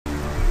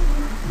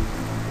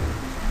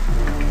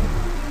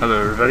Hello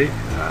everybody,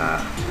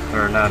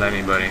 or not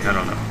anybody, I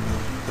don't know.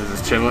 This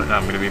is Chimlet and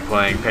I'm going to be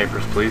playing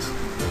Papers, Please.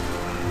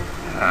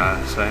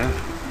 So yeah.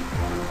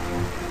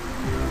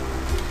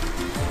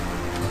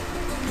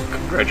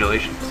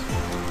 Congratulations.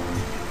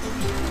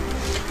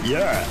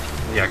 Yeah.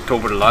 The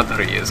October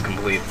lottery is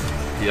complete.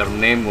 Your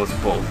name was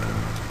pulled.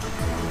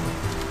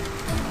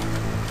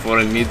 For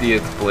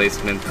immediate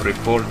placement,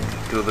 report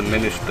to the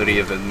Ministry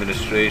of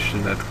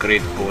Administration at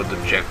Great Border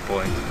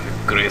Checkpoint,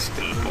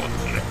 Greyston Border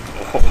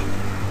Checkpoint. Oh.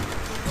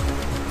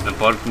 An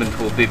apartment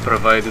will be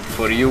provided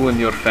for you and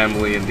your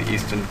family in the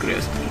Eastern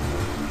Greyston.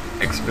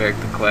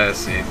 Expect a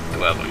Class A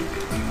dwelling.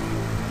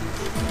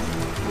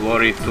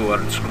 Glory to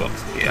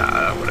Archkovsky,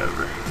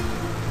 whatever.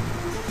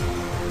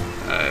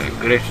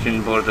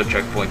 Greyston Border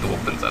Checkpoint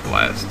opens at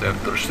last.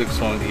 After 6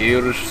 long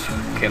years,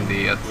 can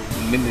the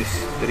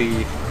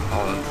Ministry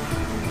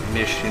of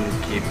Mission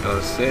keep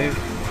us safe?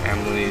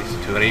 Families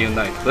to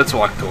reunite. Let's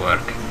walk to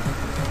work.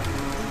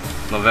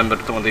 November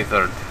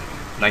 23rd,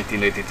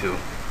 1982.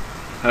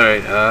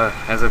 Alright,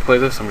 as I play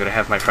this, I'm gonna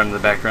have my friend in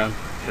the background.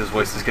 His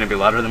voice is gonna be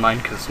louder than mine,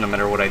 because no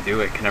matter what I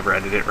do, I can never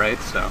edit it right,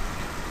 so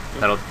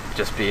that'll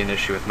just be an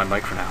issue with my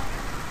mic for now.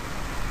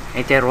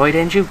 Ain't that right,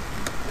 Andrew?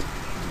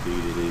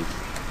 Indeed it is.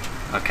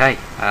 Okay,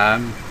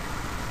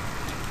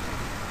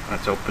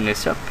 let's open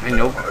this up,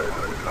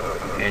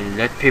 and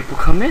let people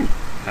come in.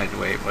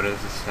 Wait, what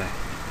does this say?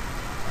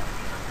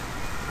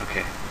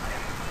 Okay.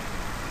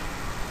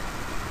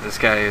 This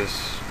guy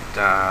is,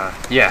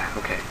 yeah,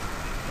 okay.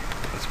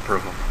 Let's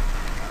approve him.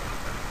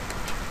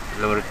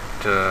 Load it,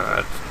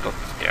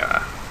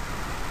 yeah.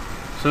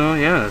 So,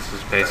 yeah, this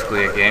is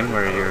basically a game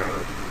where you're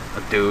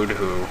a dude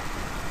who,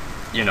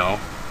 you know,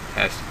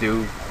 has to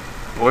do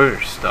border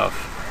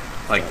stuff.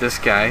 Like, this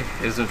guy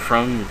isn't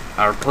from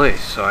our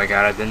place, so I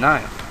gotta deny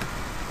him.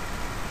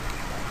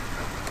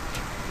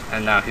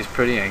 And now he's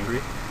pretty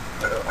angry.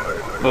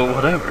 But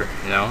whatever,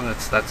 you know,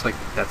 that's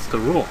the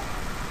rule.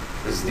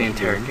 This is the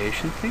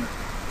interrogation thing?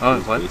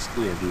 Oh, what?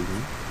 Basically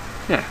everything.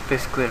 Yeah,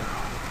 basically everything.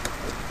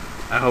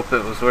 I hope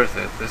it was worth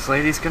it. This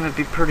lady's gonna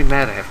be pretty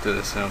mad after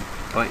this soon.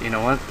 But you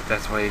know what?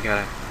 That's why you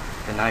gotta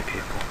deny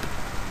people.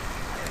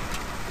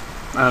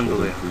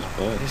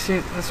 Unbelievable. You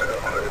see,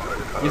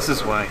 this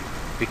is why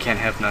we can't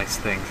have nice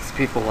things. It's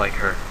people like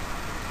her.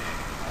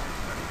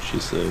 She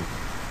said.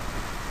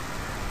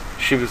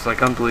 She was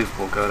like,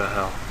 unbelievable, go to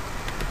hell.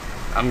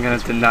 I'm gonna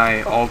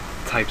deny all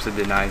types of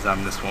denies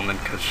on this woman,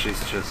 because she's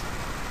just...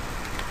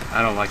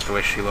 I don't like the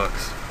way she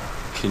looks.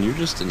 Can you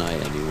just deny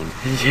anyone?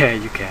 Yeah,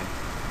 you can.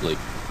 Like,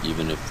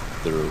 even if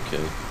they're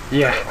okay?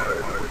 Yeah.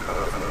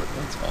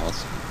 That's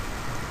awesome.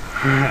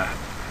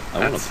 I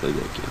want to play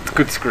that game. It's a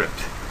good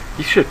script.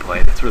 You should play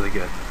it, it's really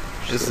good.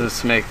 This is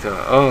Smake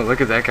though. Oh,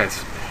 look at that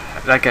guy's...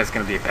 That guy's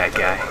gonna be a bad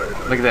guy.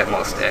 Look at that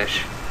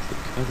mustache.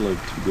 I'd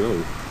like to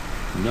go.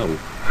 No.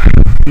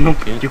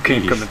 Nope, you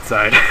can't come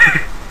inside.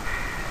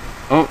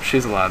 Oh,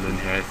 she's allowed in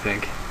here, I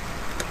think.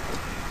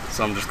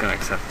 So I'm just gonna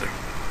accept her.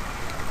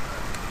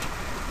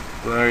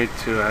 Glory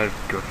to I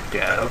go.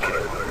 Yeah, okay.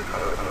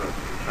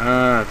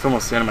 It's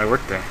almost the end of my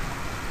workday.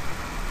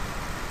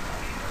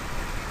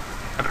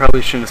 I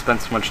probably shouldn't have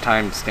spent so much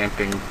time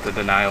stamping the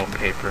denial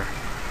paper,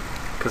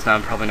 because now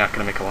I'm probably not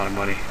gonna make a lot of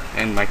money,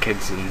 and my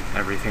kids and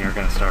everything are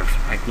gonna starve.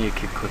 I need to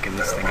keep clicking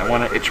this thing. I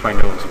want to itch my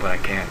nose, but I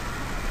can't.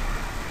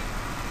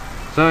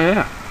 So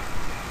yeah.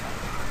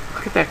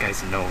 Look at that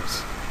guy's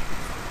nose.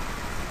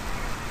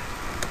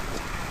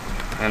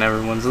 And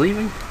everyone's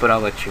leaving, but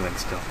I'll let you in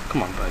still.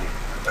 Come on, buddy.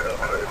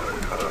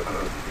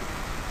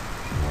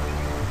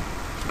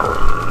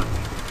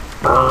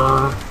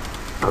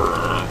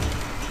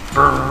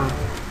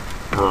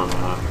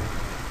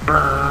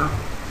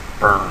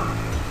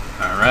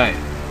 Alright.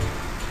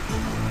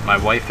 My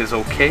wife is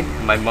okay,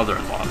 and my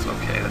mother-in-law is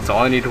okay. That's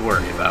all I need to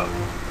worry about.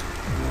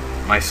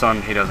 My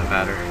son, he doesn't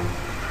matter.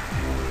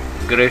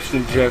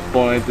 Greyston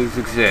Checkpoint is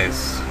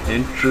success.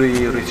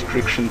 Entry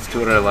restrictions to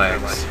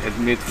relax.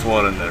 Admit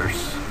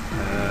foreigners.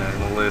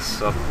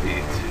 Less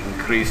upbeat.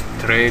 Increased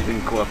trade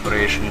and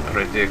cooperation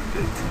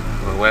predicted.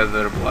 The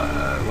weather,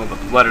 well, the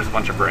letter's a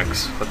bunch of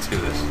bricks. Let's do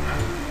this.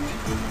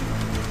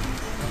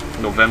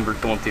 November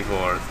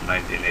 24th,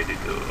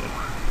 1982.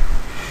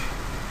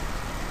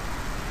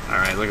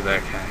 Alright, look at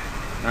that guy.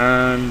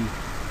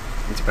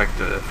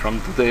 Inspector.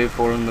 From today,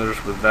 foreigners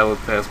with valid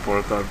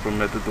passport are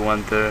permitted to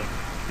enter.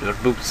 Your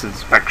boots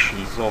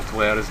inspection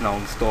software is now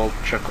installed.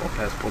 Check all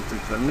passport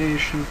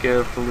information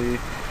carefully.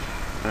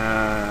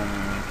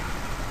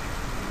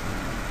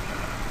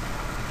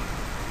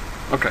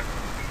 Okay.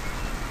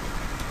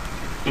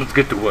 Let's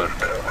get to work.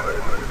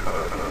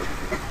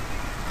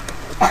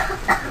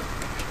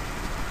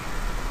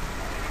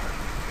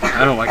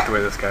 I don't like the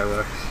way this guy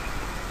looks.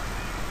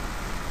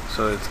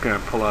 So it's gonna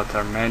pull out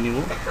our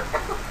manual.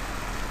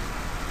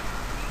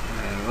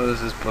 And what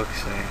does this book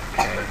say?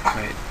 Okay,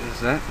 wait, is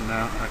that?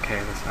 No, okay,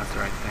 that's not the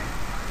right thing.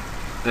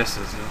 This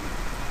is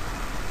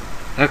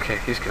it. Okay,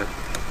 he's good.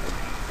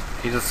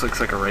 He just looks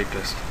like a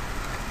rapist.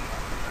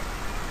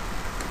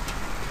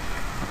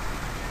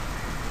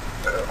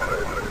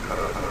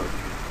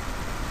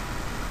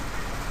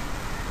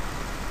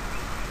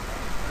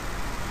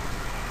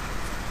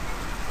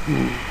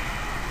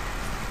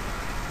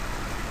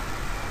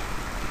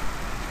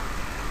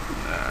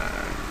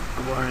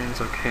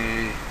 Guardian's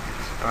okay.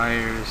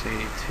 Expires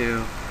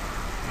 82.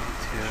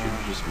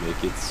 Should just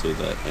make it so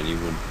that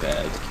anyone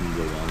bad can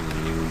go on and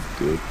anyone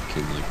good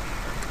can like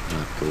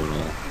not go at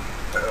all.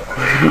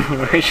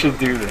 I should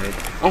do that.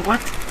 Oh,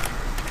 what?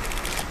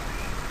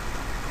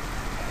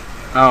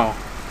 Oh.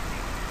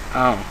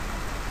 Oh.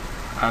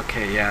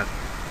 Okay, yeah.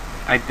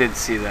 I did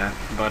see that,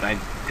 but I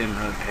didn't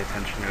really pay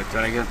attention to it. Did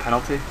I get a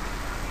penalty?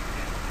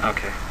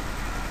 Okay.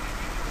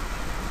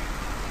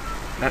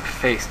 That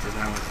face does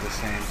not look the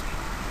same.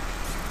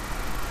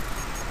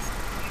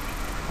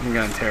 I'm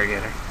gonna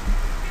interrogate her.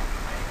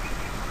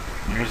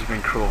 Yours has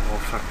been cruel. Well,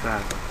 fuck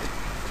that.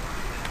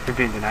 You're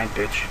being denied,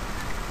 bitch.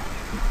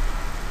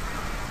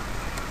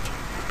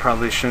 You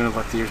probably shouldn't have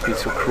let the years be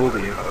so cruel to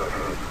you.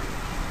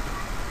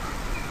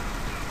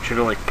 Should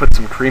have, like, put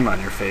some cream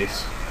on your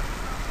face.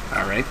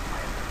 Alright.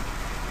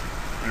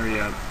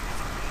 Hurry up.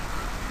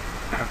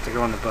 I have to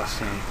go on the bus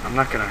soon. I'm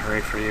not gonna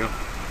hurry for you.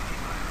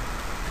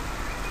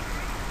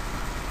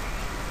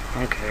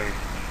 Okay.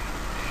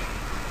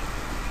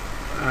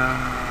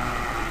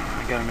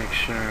 I gotta make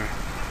sure.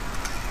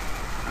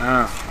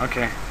 Oh,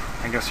 okay.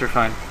 I guess you're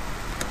fine.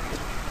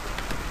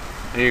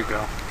 There you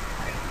go.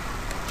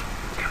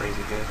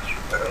 Crazy bitch.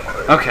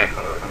 Okay.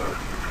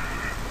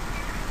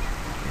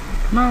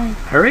 Come on,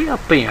 hurry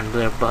up in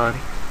there, buddy.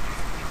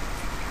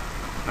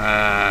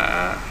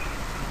 I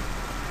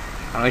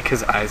like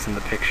his eyes in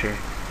the picture.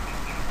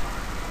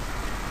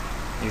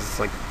 He's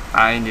like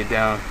eyeing you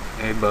down.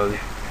 Hey, buddy.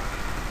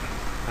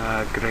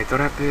 Great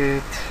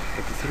Rapid,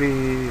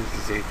 83, this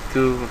is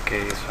 82,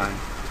 okay, it's fine.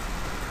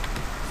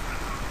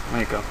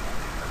 There you go.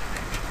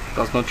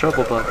 Cause no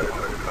trouble, bud.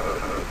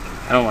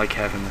 I don't like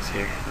having this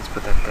here. Let's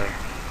put that there.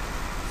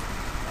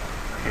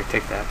 Here,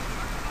 take that.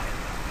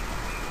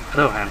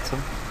 Hello,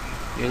 handsome.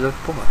 You look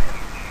boy.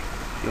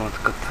 If you want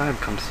a good time,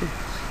 come see us.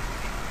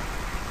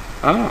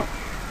 Oh,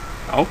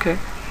 okay.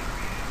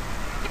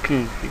 You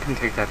can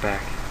take that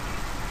back.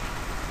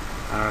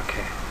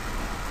 Okay.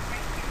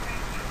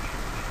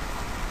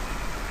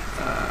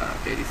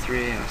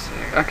 83 and a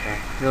 6. Okay,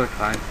 you look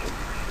fine.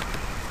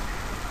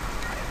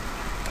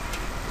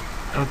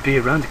 I'll be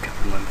around a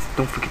couple months.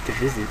 Don't forget to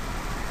visit.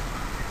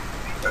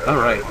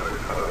 Alright.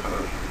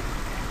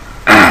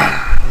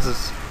 This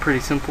is pretty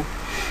simple.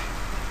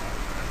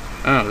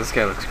 Oh, this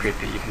guy looks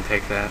creepy. You can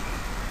take that.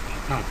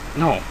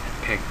 No.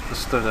 Okay,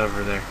 let's throw that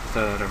over there.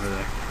 Throw that over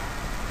there.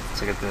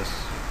 Let's look at this.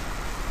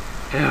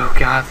 Oh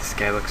god, this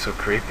guy looks so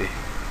creepy.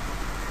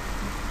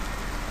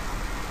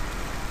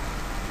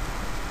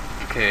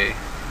 Okay,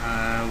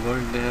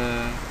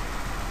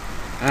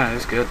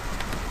 that's good.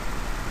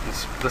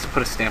 Let's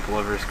put a stamp all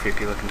over his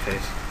creepy looking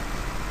face.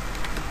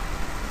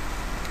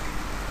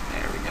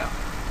 There we go.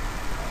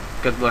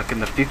 Good luck in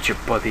the future,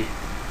 buddy.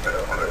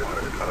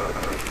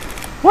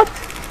 What?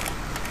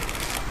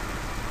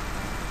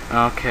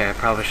 Okay, I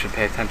probably should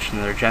pay attention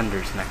to their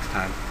genders next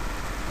time.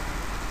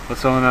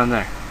 What's going on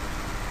there?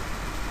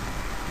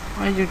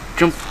 Why are you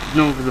jumping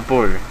over the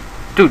border?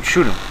 Dude,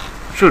 shoot him.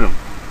 Shoot him.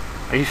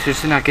 Are you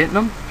seriously not getting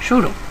him?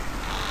 Shoot him.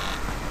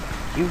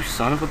 You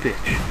son of a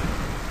bitch.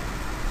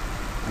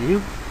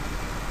 You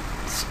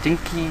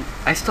stinky...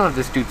 I still have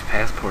this dude's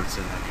passport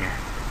sitting in here.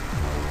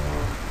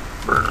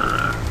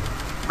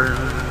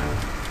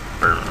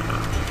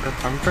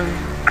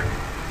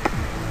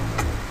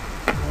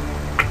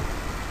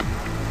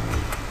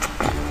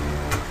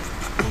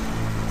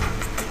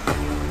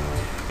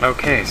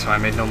 Okay, so I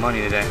made no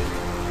money today.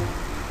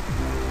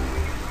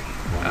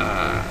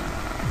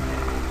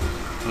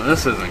 Well,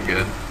 this isn't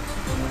good.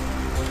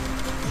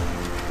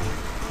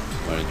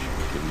 Why didn't you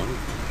make your money?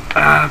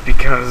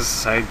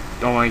 Because I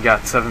only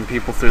got 7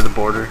 people through the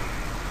border.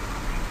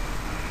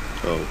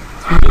 Oh,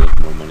 so you get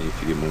more money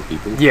if you get more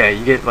people? Yeah,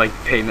 you get like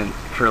payment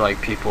for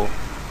like people.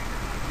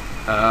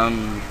 It's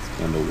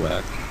kind of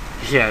whack.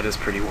 Yeah, it is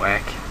pretty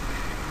whack.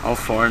 All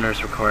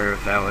foreigners require a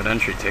valid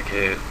entry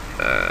ticket.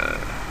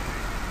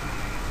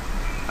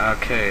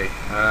 Okay,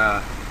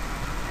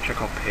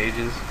 check all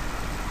pages.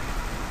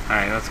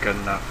 Alright, that's good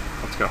enough.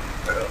 Let's go.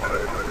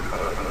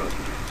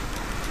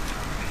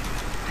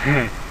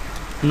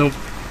 Nope.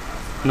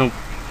 Nope.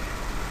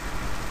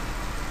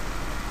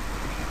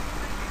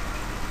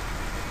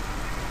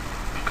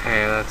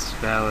 Okay, that's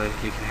valid.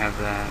 You can have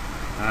that.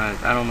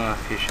 I don't know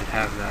if he should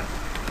have that.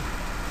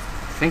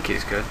 I think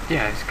he's good.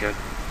 Yeah, he's good.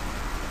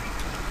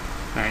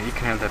 Alright, you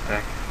can have that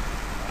back.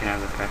 You can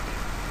have that back.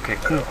 Okay,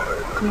 come on.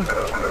 Come on.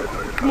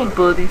 Come on,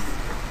 buddies.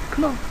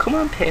 Come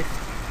on, Piff.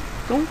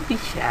 Don't be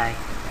shy.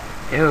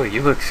 Ew,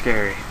 you look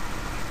scary.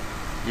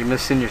 You're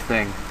missing your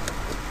thing.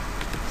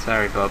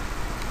 Sorry, bub.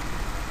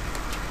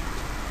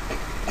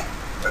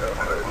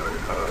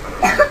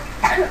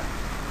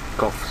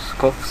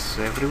 Coughs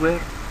everywhere.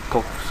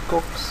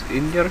 Coughs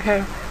in your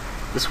hair.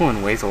 This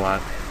one weighs a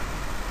lot.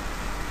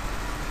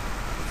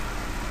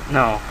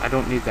 No, I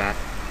don't need that.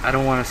 I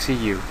don't want to see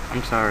you.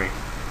 I'm sorry.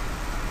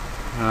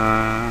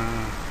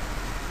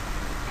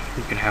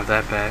 You can have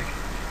that back.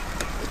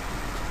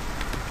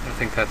 I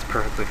think that's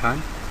perfectly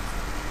fine.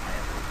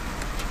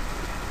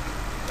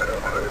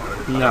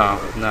 No,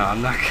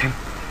 I'm not gonna.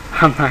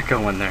 I'm not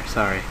going there.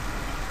 Sorry.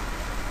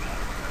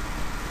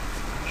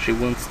 She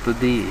wants the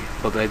D,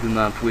 but I do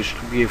not wish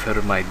to give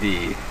her my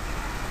D.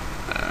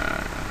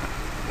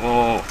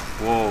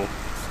 Whoa.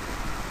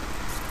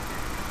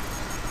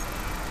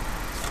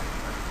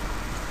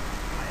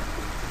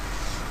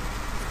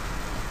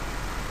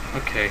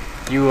 Okay,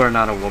 you are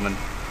not a woman.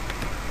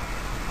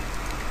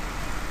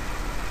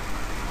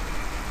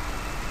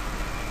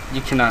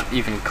 You cannot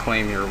even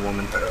claim you're a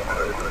woman.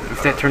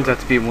 If that turns out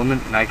to be a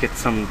woman and I get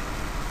some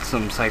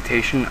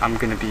citation, I'm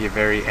gonna be a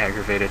very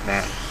aggravated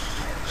man.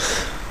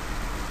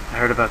 I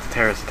heard about the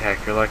terrorist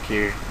attack. You're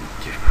lucky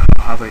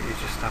how about you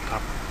just stop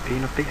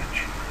being a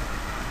bitch?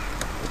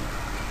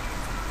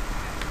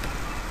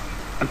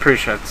 I'm pretty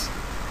sure it's...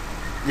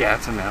 Yeah,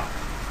 it's a no.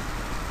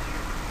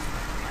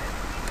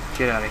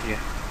 Get out of here.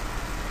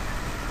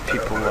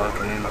 People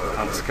logging in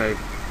on Skype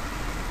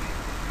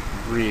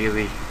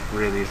really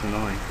is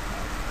annoying.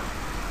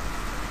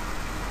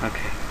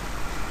 Okay.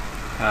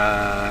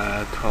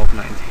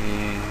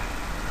 1219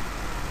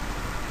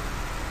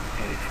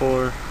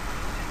 84.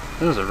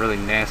 This is a really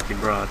nasty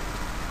broad.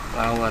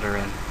 I'll let her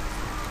in.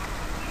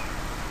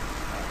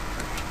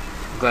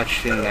 I'm glad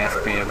she didn't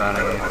ask me about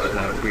any of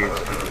that weird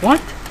stuff.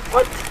 What?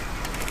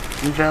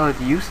 Invalid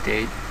use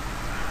date?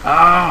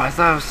 Oh, I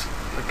thought it was...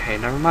 Okay,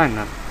 never mind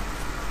then.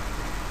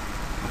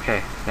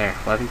 Okay, there.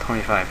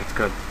 11:25. It's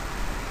good.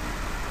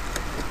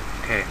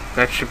 Okay,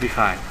 that should be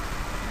fine.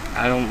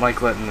 I don't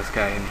like letting this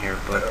guy in here,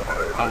 but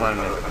I'll let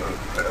him in.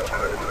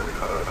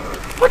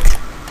 What?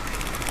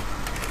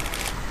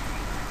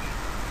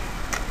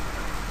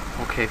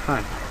 Okay,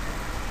 fine.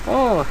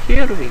 Oh,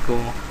 here we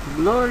go.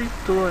 Glory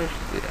to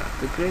Austria,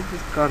 the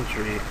greatest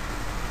country.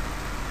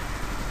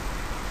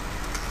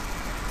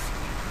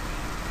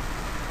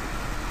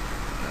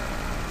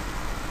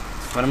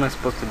 What am I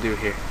supposed to do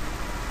here?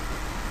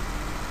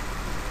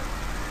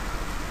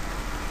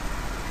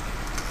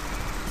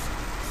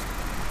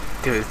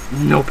 There is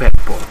no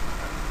passport.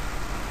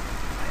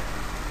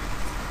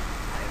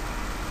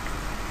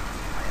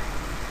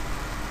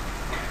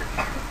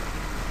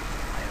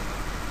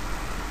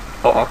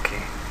 Oh,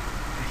 okay.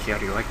 Here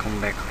you, I come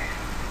back.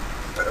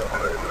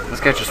 This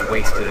guy just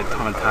wasted a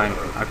ton of time.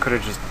 I could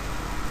have just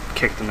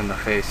kicked him in the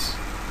face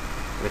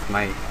with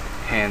my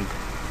hand.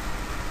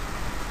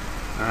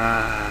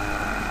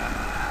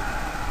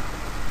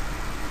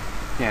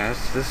 Yeah,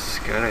 this is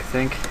good, I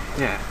think.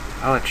 Yeah,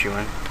 I'll let you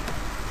in.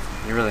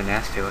 You're really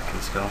nasty looking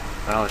still,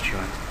 but I'll let you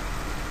in.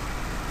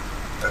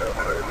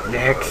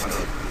 Next!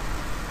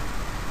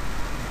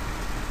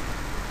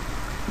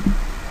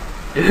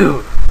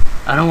 Ew!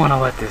 I don't want to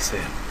let this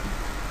in.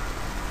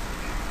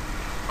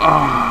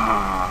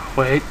 Ah,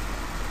 wait.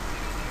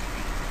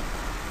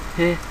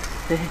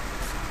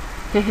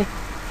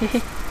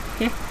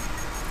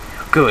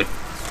 Good.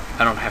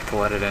 I don't have to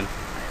let it in.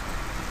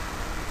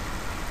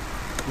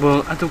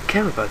 Well, I don't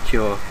care about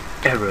your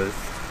errors.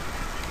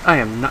 I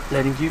am not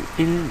letting you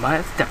in my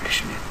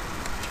establishment.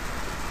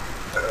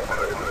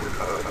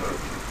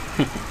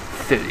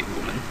 Silly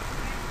woman.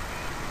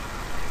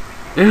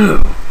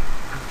 Ew.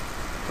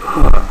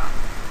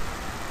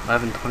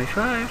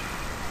 11:25.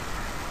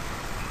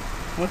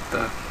 What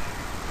the?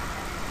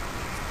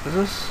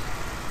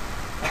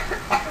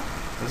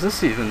 Is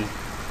this even?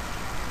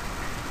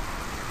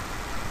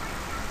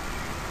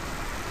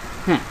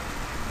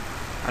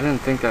 I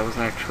didn't think that was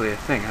actually a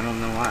thing. I don't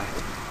know why.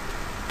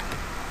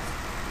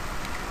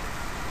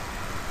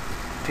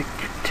 Take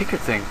your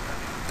ticket thing.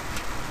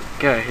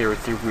 Get out of here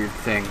with your weird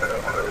thing.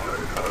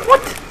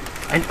 What?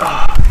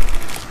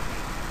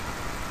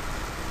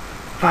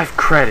 5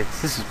 credits.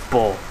 This is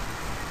bull.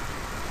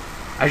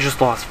 I just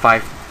lost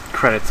 5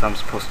 credits I'm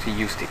supposed to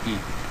use to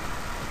eat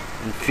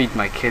and feed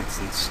my kids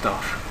and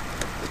stuff.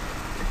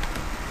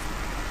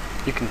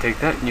 You can take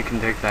that and you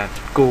can take that.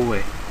 Go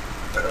away.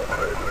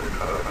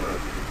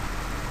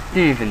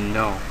 Didn't even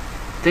know.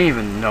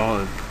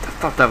 I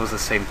thought that was the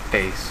same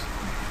face.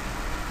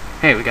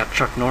 Hey, we got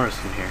Chuck Norris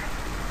in here.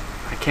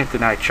 I can't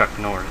deny Chuck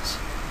Norris.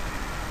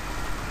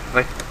 If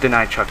I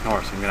deny Chuck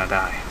Norris, I'm gonna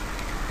die.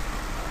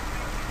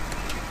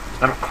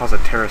 That'll cause a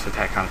terrorist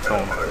attack on its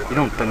own. You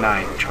don't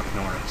deny Chuck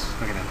Norris.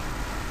 Look at him.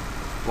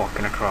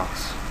 Walking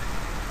across.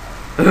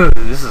 Ugh,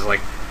 this is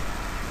like...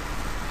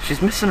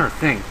 She's missing her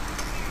thing.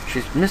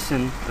 She's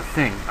missing the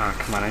thing. Oh,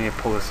 come on, I need to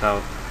pull this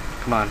out.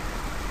 Come on.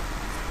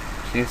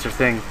 She needs her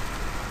thing.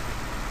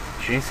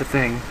 She needs the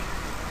thing.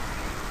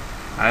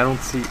 I don't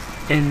see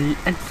any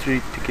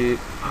entry ticket.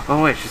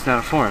 Oh wait, she's not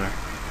a foreigner.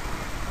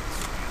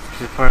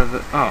 She's part of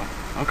the... Oh,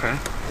 okay.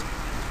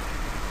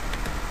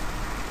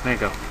 There you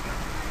go.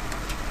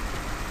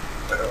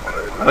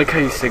 I like how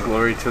you say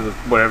glory to the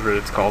whatever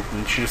it's called,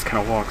 and she just kind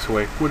of walks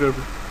away.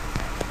 Whatever.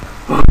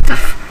 What the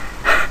f...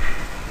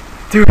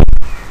 Dude!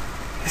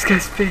 This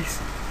guy's face.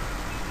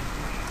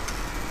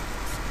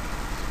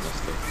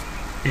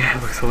 Yeah,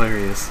 it looks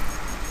hilarious.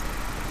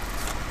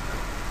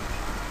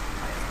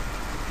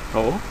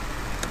 Oh?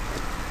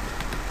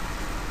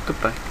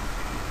 Goodbye.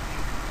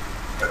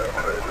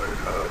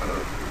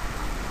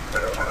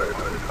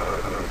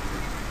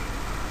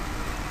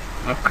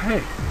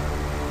 Okay.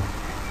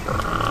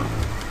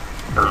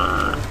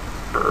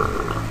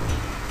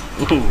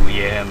 Ooh,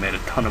 yeah, I made a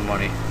ton of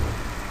money.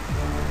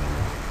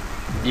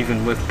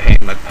 Even with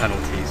paying my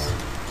penalties.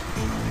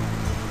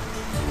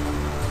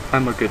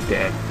 I'm a good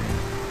dad.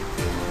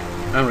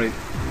 Alright,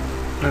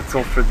 that's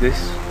all for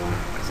this.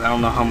 Because I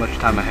don't know how much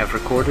time I have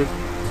recorded.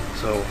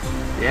 So,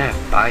 yeah,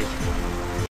 bye.